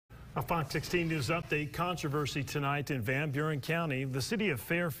A Fox 16 News update. Controversy tonight in Van Buren County. The city of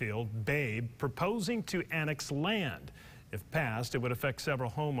Fairfield Bay proposing to annex land. If passed, it would affect several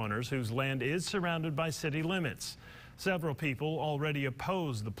homeowners whose land is surrounded by city limits. Several people already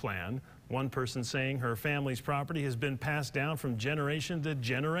oppose the plan. One person saying her family's property has been passed down from generation to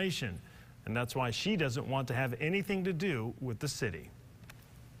generation, and that's why she doesn't want to have anything to do with the city.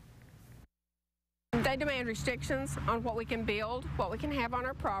 They demand restrictions on what we can build, what we can have on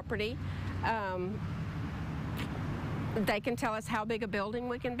our property. They can tell us how big a building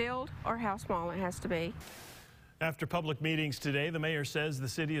we can build or how small it has to be. After public meetings today, the mayor says the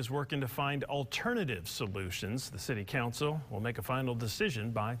city is working to find alternative solutions. The city council will make a final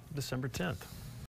decision by December 10th.